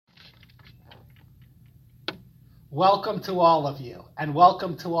Welcome to all of you, and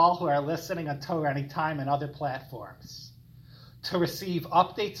welcome to all who are listening on Torah Anytime and other platforms. To receive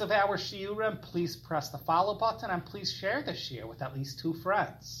updates of our shiurim, please press the follow button and please share the shiur with at least 2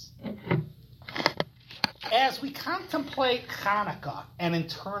 friends. As we contemplate Chanukah and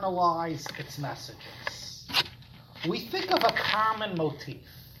internalize its messages, we think of a common motif,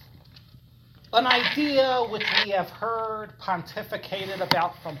 an idea which we have heard pontificated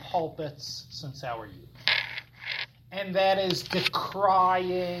about from pulpits since our youth. And that is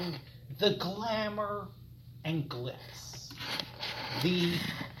decrying the glamour and glitz, the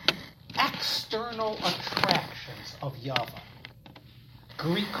external attractions of Yavin,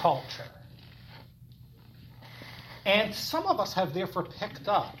 Greek culture. And some of us have therefore picked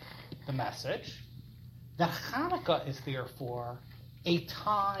up the message that Chanukah is therefore a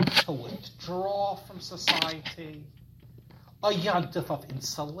time to withdraw from society, a yontif of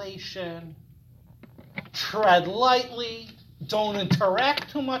insulation, tread lightly, don't interact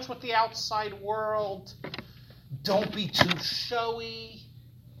too much with the outside world, don't be too showy,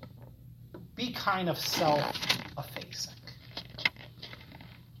 be kind of self-effacing.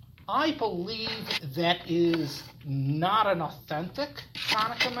 I believe that is not an authentic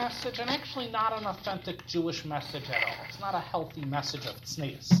Chanukah message, and actually not an authentic Jewish message at all. It's not a healthy message of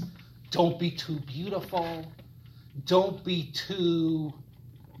tznius. Don't be too beautiful, don't be too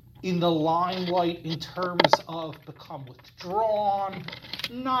in the limelight in terms of become withdrawn.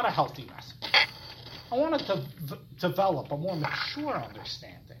 Not a healthy message. I want to develop a more mature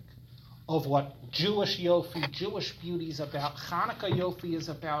understanding of what Jewish yofi, Jewish beauty is about, Chanukah yofi is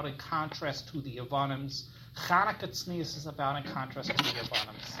about in contrast to the Yevonims, Chanukah tznius is about in contrast to the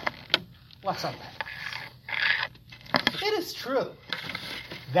Yevonims. Let's unpack this. It is true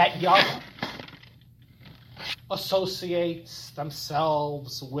that Yavin associates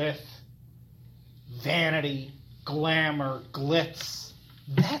themselves with vanity, glamour, glitz,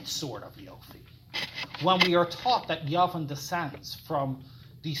 that sort of yofi. When we are taught that Yavin descends from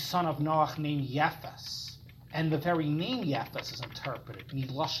the son of Noach named Yefes, and the very name Yefes is interpreted,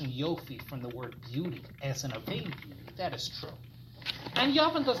 Milashon Yofi, from the word beauty, as in a vain beauty, that is true. And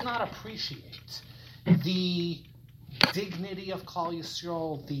Yavin does not appreciate the dignity of Klal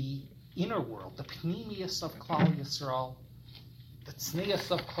Yisrael, the inner world, the pneumius of Klal Yisrael, the tznius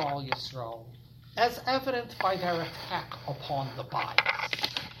of Klal Yisrael, as evident by their attack upon the bias,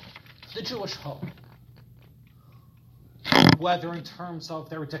 the Jewish home. Whether in terms of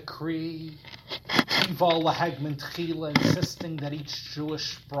their decree, Tivol Lahegman Tchila, insisting that each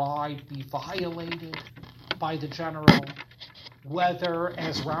Jewish bride be violated by the general, whether,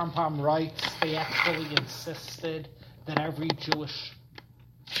 as Rambam writes, they actually insisted that every Jewish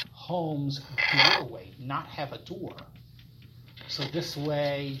home's doorway not have a door. So this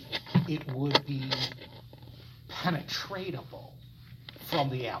way it would be penetratable from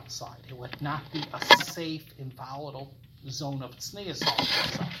the outside. It would not be a safe, inviolable zone of tznius all of a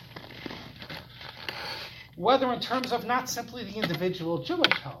sudden. Whether in terms of not simply the individual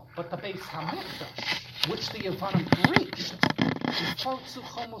Jewish home, but the Beis HaMikdash, which the Yevonim breached, Yifartzu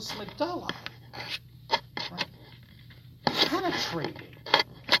Chomos Migdalai, penetrating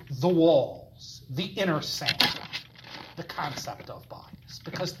the walls, the inner sanctum, the concept of bias,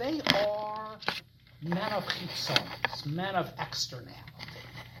 because they are men of chitzonis, men of externality.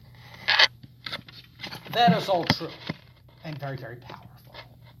 That is all true and very, very powerful.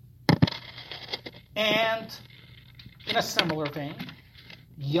 And in a similar vein,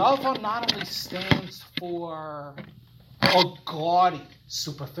 Yavin not only stands for a gaudy,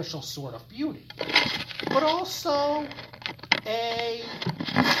 superficial sort of beauty, but also a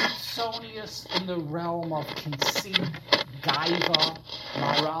Sonius in the realm of conceit, gaiva.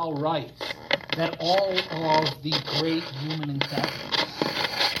 Maral writes that all of the great human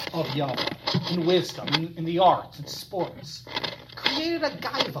endeavors of Yavin, in wisdom, in the arts, in sports, created a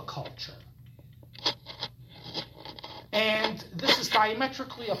gaiva culture. And this is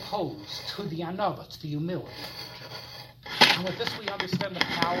diametrically opposed to the anava, to the humility of the Jew. And with this we understand the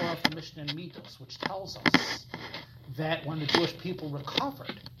power of the Mishnah in Midos, which tells us that when the Jewish people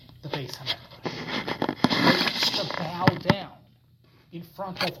recovered the Beis HaMikdash, they used to bow down in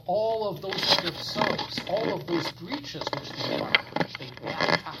front of all of those kirsos, all of those breaches which they were, which they bowed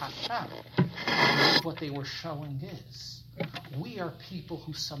to Hashem. And what they were showing is, we are people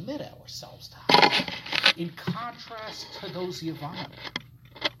who submit ourselves to Hashem, in contrast to those Yevonim,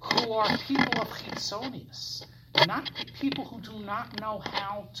 who are people of chitzonius, not people who do not know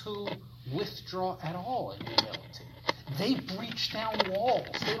how to withdraw at all in humility. They breach down walls.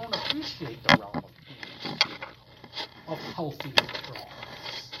 They don't appreciate the realm of beauty, of healthy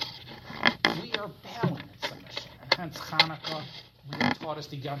withdrawals. We are bowing in submission. And hence Chanukah, we are taught as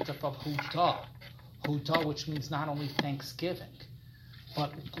the Yontif of Hudah. Hudah, which means not only thanksgiving,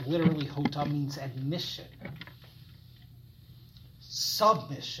 but literally Hudah means admission.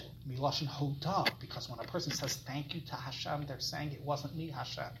 Submission, Miloshin Hudah, because when a person says thank you to Hashem, they're saying it wasn't me,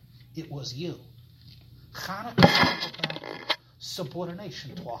 Hashem, it was you. Chanukah is all about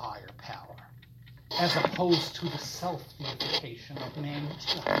subordination to a higher power, as opposed to the self-deification of man.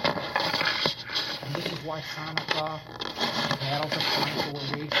 And this is why Chanukah, battles of Chanukah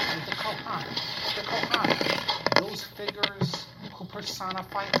were waged with the Kohanim. The Kohanim, those figures who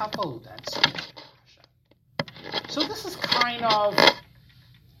personify Kavod and service to Hashem. So this is kind of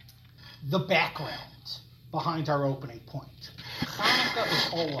the background behind our opening point. Chanukah is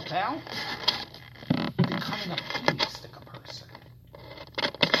all about becoming a theistic person,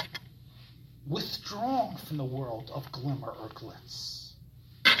 withdrawn from the world of glimmer or glitz.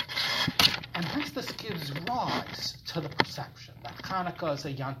 And hence this gives rise to the perception that Chanukah is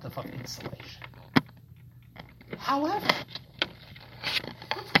a yontif of insulation. However,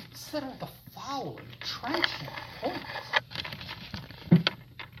 let's consider the following trenchant point.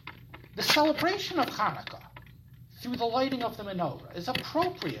 The celebration of Chanukah through the lighting of the menorah is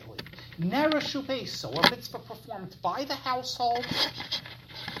appropriately Nera Shubeso, a mitzvah performed by the household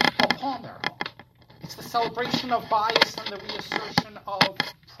upon their home. It's the celebration of bias and the reassertion of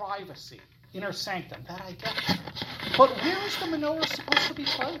privacy, inner sanctum. That I get. But where is the menorah supposed to be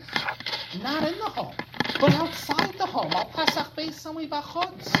placed? Not in the home, but outside the home. Al Pesach Beis Sami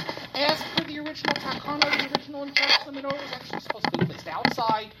B'chutz. As per the original takana, the original intent, the menorah is actually supposed to be placed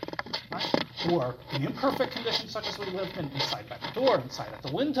outside, right? Or in imperfect conditions such as we lived in, inside by the door, inside at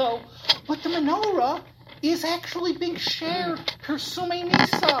the window. But the menorah is actually being shared, Persume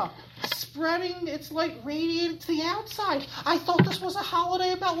Nisa, spreading its light, radiating to the outside. I thought this was a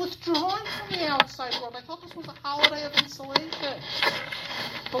holiday about withdrawing from the outside world. I thought this was a holiday of insulation.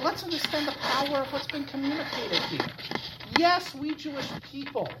 But let's understand the power of what's been communicated here. Yes, we Jewish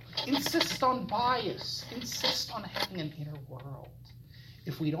people insist on bias, insist on having an inner world.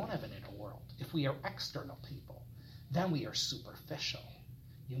 If we don't have an inner world, if we are external people, then we are superficial.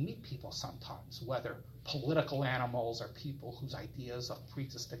 You meet people sometimes, whether political animals or people whose ideas of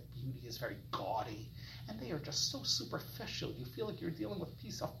prehistoric beauty is very gaudy, and they are just so superficial. You feel like you're dealing with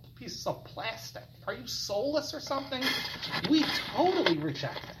pieces of plastic. Are you soulless or something? We totally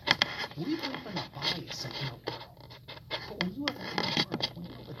reject that. We live in a bias in inner world. But when you have an inner world, when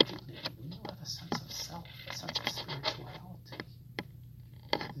you have a dignity, when you have a sense of self, a sense of spirituality,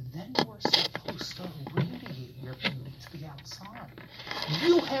 then you are supposed to radiate your beauty to the outside.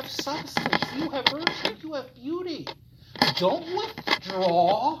 You have substance, you have virtue, you have beauty. Don't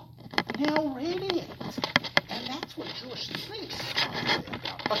withdraw, now radiate. And that's what Jewish things are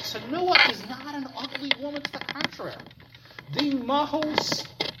about. But Chanukah is not an ugly woman, to the contrary. The Mahos,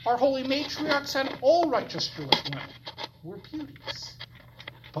 our holy matriarchs, and all righteous Jewish women were beauties.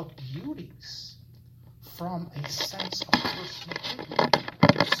 But beauties from a sense of personal dignity.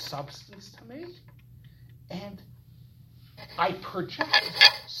 There's substance to me, and I project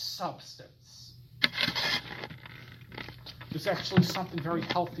substance. There's actually something very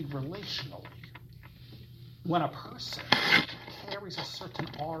healthy relationally. When a person carries a certain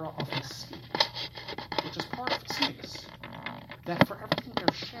aura of mystique, which is part of tznius, that for everything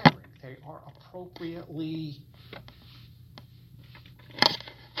they're sharing, they are appropriately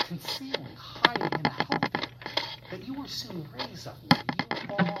concealing, hiding in a healthy way. That you are seeing rays of me,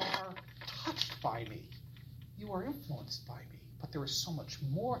 you are touched by me, you are influenced by me, but there is so much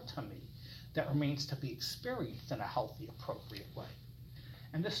more to me that remains to be experienced in a healthy, appropriate way.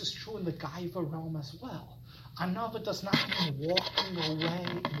 And this is true in the Gaiva realm as well. Anava does not mean walking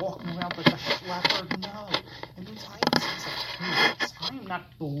around like a schlepper. No. It means I have a sense of peace. I am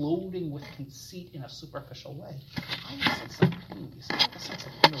not bloating with conceit in a superficial way. I have a sense of peace. I have a sense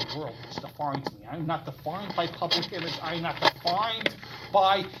of inner world which defines me. I am not defined by public image. I am not defined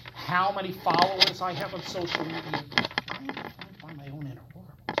by how many followers I have on social media. I am defined by my own inner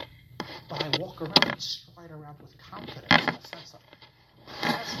world. But I walk around and stride around with confidence in a sense of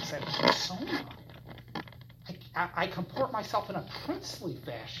presence and persona. I comport myself in a princely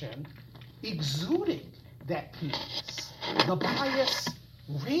fashion, exuding that peace. The bias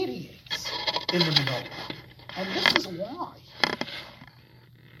radiates in the menorah. And this is why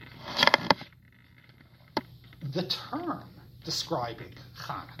the term describing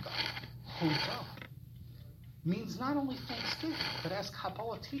Chanukah, Hudah, means not only thanksgiving, but as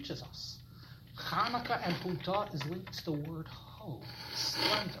Kabbalah teaches us, Chanukah and Hudah is linked to the word Hod,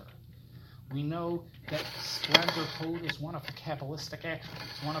 splendor, We know that splendor Hod is one of the Kabbalistic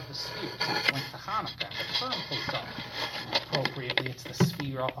attributes, one of the spheres. It's linked to Chanukah. The term Hodah, appropriately, it's the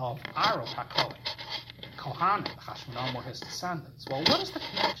sphere of Aaron HaKohen. Kohanim, the Hashmonaim, were his descendants. Well, what is the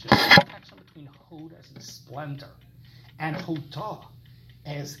connection? The connection between Hod as in splendor and Hodah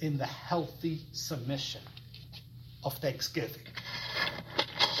as in the healthy submission of thanksgiving?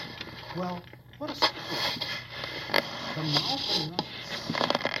 Well, what is Hod? The Malvin notes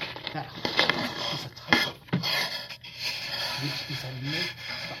that Hod is a type of love, which is innate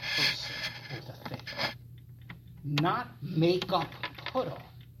to the person or the thing. Not make up, put on,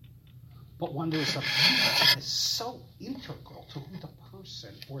 but when there's a beauty that is so integral to who the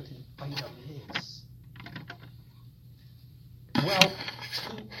person or the item is. Well,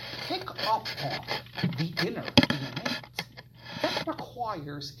 to pick up on the inner, the innate, that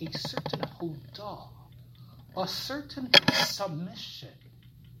requires a certain hodah, a certain submission,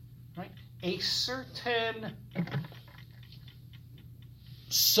 right? A certain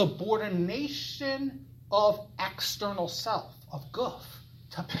subordination of external self, of guf,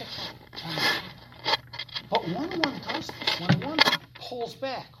 to pick up on that. But when one does this, when one pulls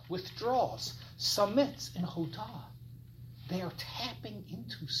back, withdraws, submits in hodah, they are tapping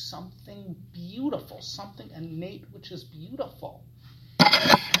into something beautiful, something innate which is beautiful.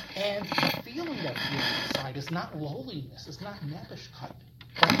 And the feeling that feeling inside is not lowliness, is not nebishkeit,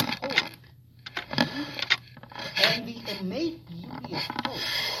 but hope, beauty. And the innate beauty of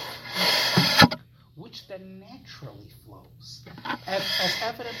hope, which then naturally flows, as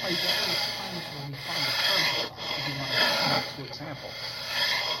evident by various times where we find the term. If you want to take 2 examples.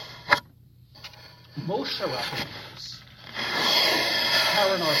 Moshe Rabbeinu's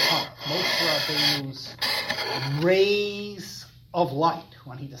Karen Arpana, Moshe Rabbeinu's rays of light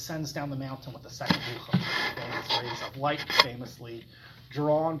when he descends down the mountain with the second Luchot, famous rays of light, famously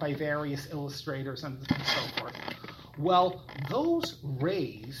drawn by various illustrators and so forth. Well, those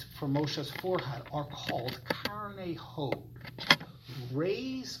rays from Moshe's forehead are called Karnei Hod,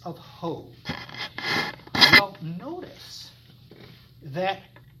 rays of Hod. Well, notice that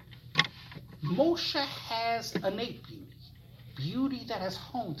Moshe has innate beauty, beauty that has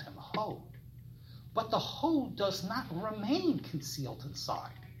honed him, Hod. But the Hod does not remain concealed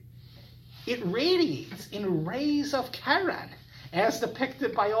inside. It radiates in rays of Karen, as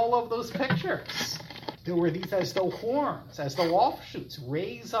depicted by all of those pictures. There were these as though horns, as though offshoots,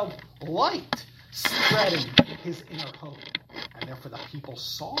 rays of light spreading his inner Hod. And therefore the people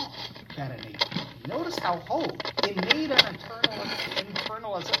saw that innate beauty. Notice how Hod, innate and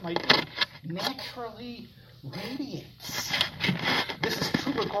internal as it might be, naturally radiates. This is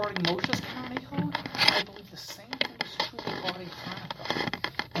true regarding Moshe's Karnei Hod. I believe the same thing is true regarding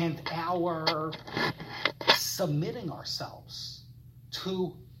Chanukah and our submitting ourselves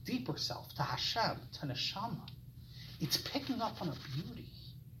to deeper self, to Hashem, to Neshama. It's picking up on a beauty,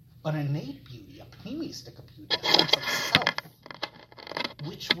 an innate beauty, a pneumistic beauty, a sense of self,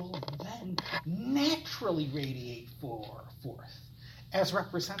 which will then naturally radiate forth, as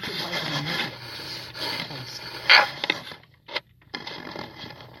represented by the innate, which is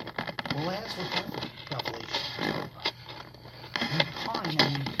well, as with every revelation, we pine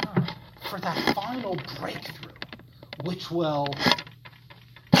and we yearn for that final breakthrough, which will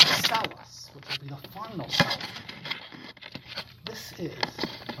sell us, which will be the final self. This is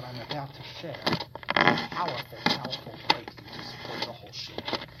what I'm about to share, a powerful breakthrough to support the whole shit.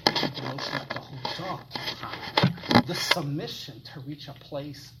 The notion of the Hodah, the submission to reach a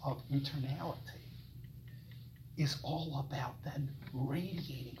place of internality, is all about then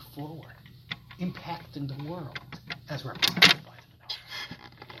radiating forward, impacting the world as represented by the Menara.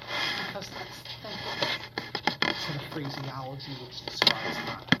 Because let's think to the phraseology which describes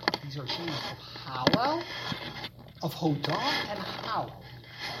Chanukah. These are days of Hallel, of Hodah and Hallel.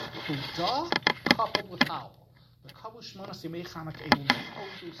 Hodah coupled with Hallel. The Kavush Monas Yemei Chanukah Elul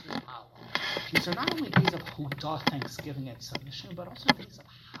produces Hallel. These are not only days of Hodah, thanksgiving and submission, but also days of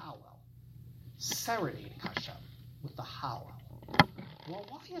Hallel, serenading Hashem with the Hallel. Well,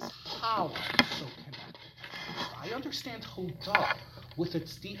 why is Hallel so connected? I understand Hodah with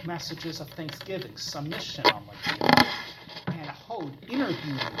its deep messages of thanksgiving, submission on the other, and Hod, inner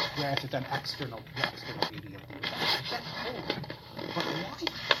beauty rather than external beauty of the other. I get Hod, but why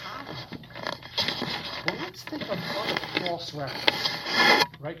Hallel? Well, let's think of other cross references,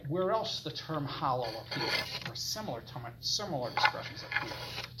 right? Where else the term Hallel appears, or similar expressions appear,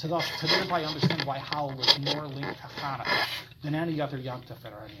 to thereby understand why Hallel is more linked to Chanukah than any other Yom Tov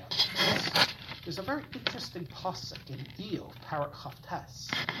or any other. There's a very interesting pasuk in Iyov, Parak Chavtes.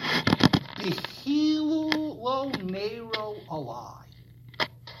 Behilu lo nero alai.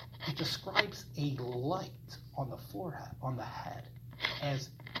 it describes a light on the forehead, on the head, as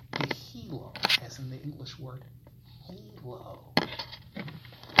behilo, as in the English word halo. How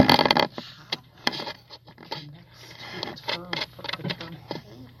connects to the term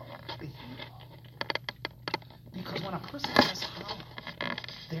halo, behilo? Because when a person says halo,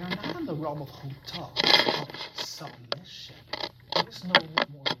 they are not in the realm of huta, of submission. There is no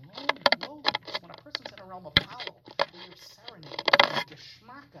more lowliness. When a person's in a realm of halo, they are serenading, a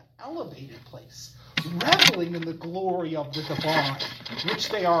geschmacka, elevated place, reveling in the glory of the divine, which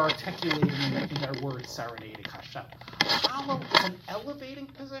they are articulating in their word, serenading Hashem. Hallel is an elevating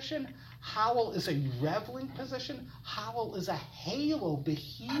position. Hallel is a reveling position. Hallel is a halo,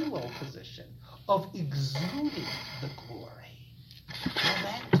 behilo position of exuding the glory. Now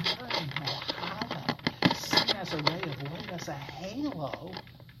that term, Hallel, seen as a ray of light, as a halo,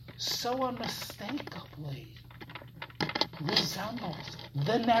 so unmistakably resembles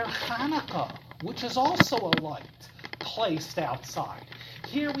the Ner Chanukah, which is also a light placed outside.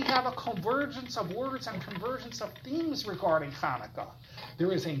 Here we have a convergence of words and convergence of themes regarding Chanukah.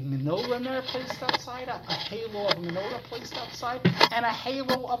 There is a menorah ner placed outside, a halo of a menorah placed outside, and a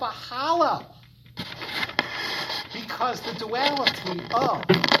halo of a hallel. Because the duality of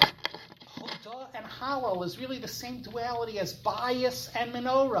Huda and Hallel is really the same duality as bias and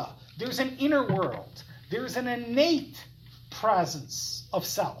menorah. There's an inner world. There's an innate presence of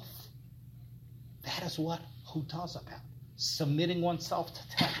self. That is what Huda is about. Submitting oneself to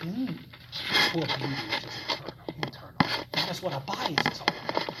tap in to a beauty which is eternal. That is what a bias is all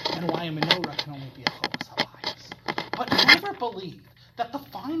about. And why a menorah can only be a bias. But never believe that the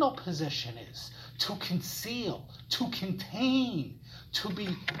final position is to conceal, to contain, to be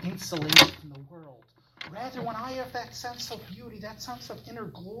insulated from the world. Rather, when I have that sense of beauty, that sense of inner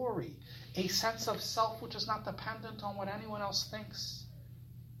glory, a sense of self which is not dependent on what anyone else thinks,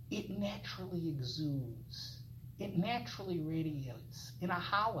 it naturally exudes. It naturally radiates in a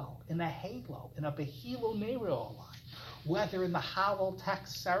hallel, in a halo, in a behilo nero line, whether in the hallel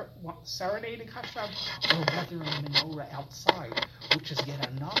text serenading Hashem, or whether in the menorah outside, which is yet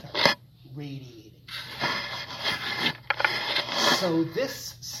another radiating. So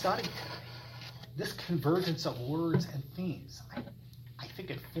this study today, this convergence of words and themes, I think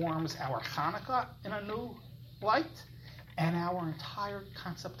it forms our Chanukah in a new light, and our entire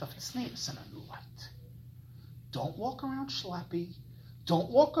concept of tznius in a new light. Don't walk around schleppy. Don't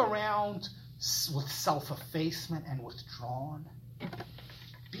walk around with self-effacement and withdrawn.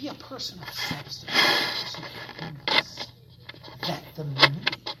 Be a person of substance, a person of goodness. That the me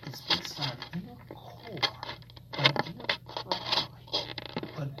is based on an inner core, an inner pride,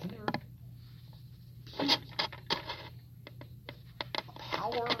 an inner beauty. A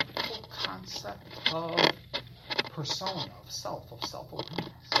powerful concept of persona, of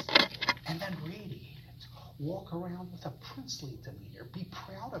self-awareness. And then radiate. Walk around with a princely demeanor. Be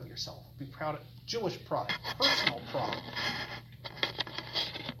proud of yourself. Be proud of Jewish pride, personal pride.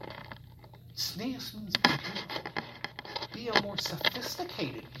 Tznius means be beautiful. Be a more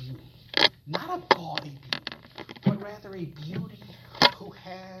sophisticated beauty. Not a gaudy beauty, but rather a beauty who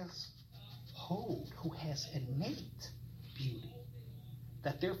has innate beauty.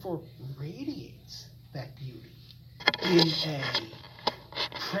 That therefore radiates that beauty in a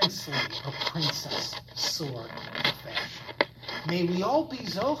princely or princess sort of fashion. May we all be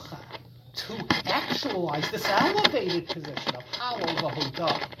zocha to actualize this elevated position of Hallel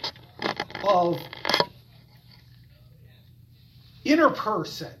v'Hodah, of inner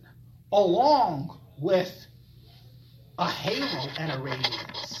person, along with a halo and a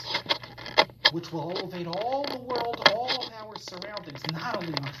radiance, which will elevate all the world, all of our surroundings, not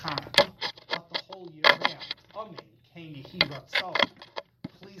only on Chanukah, but the whole year round. Amen. Ken Yehi Ratzon.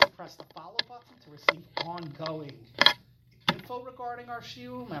 Please press the follow button to receive ongoing info regarding our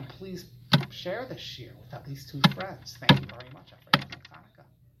shiurim, and please share this shiur with at least 2 friends. Thank you very much, everyone.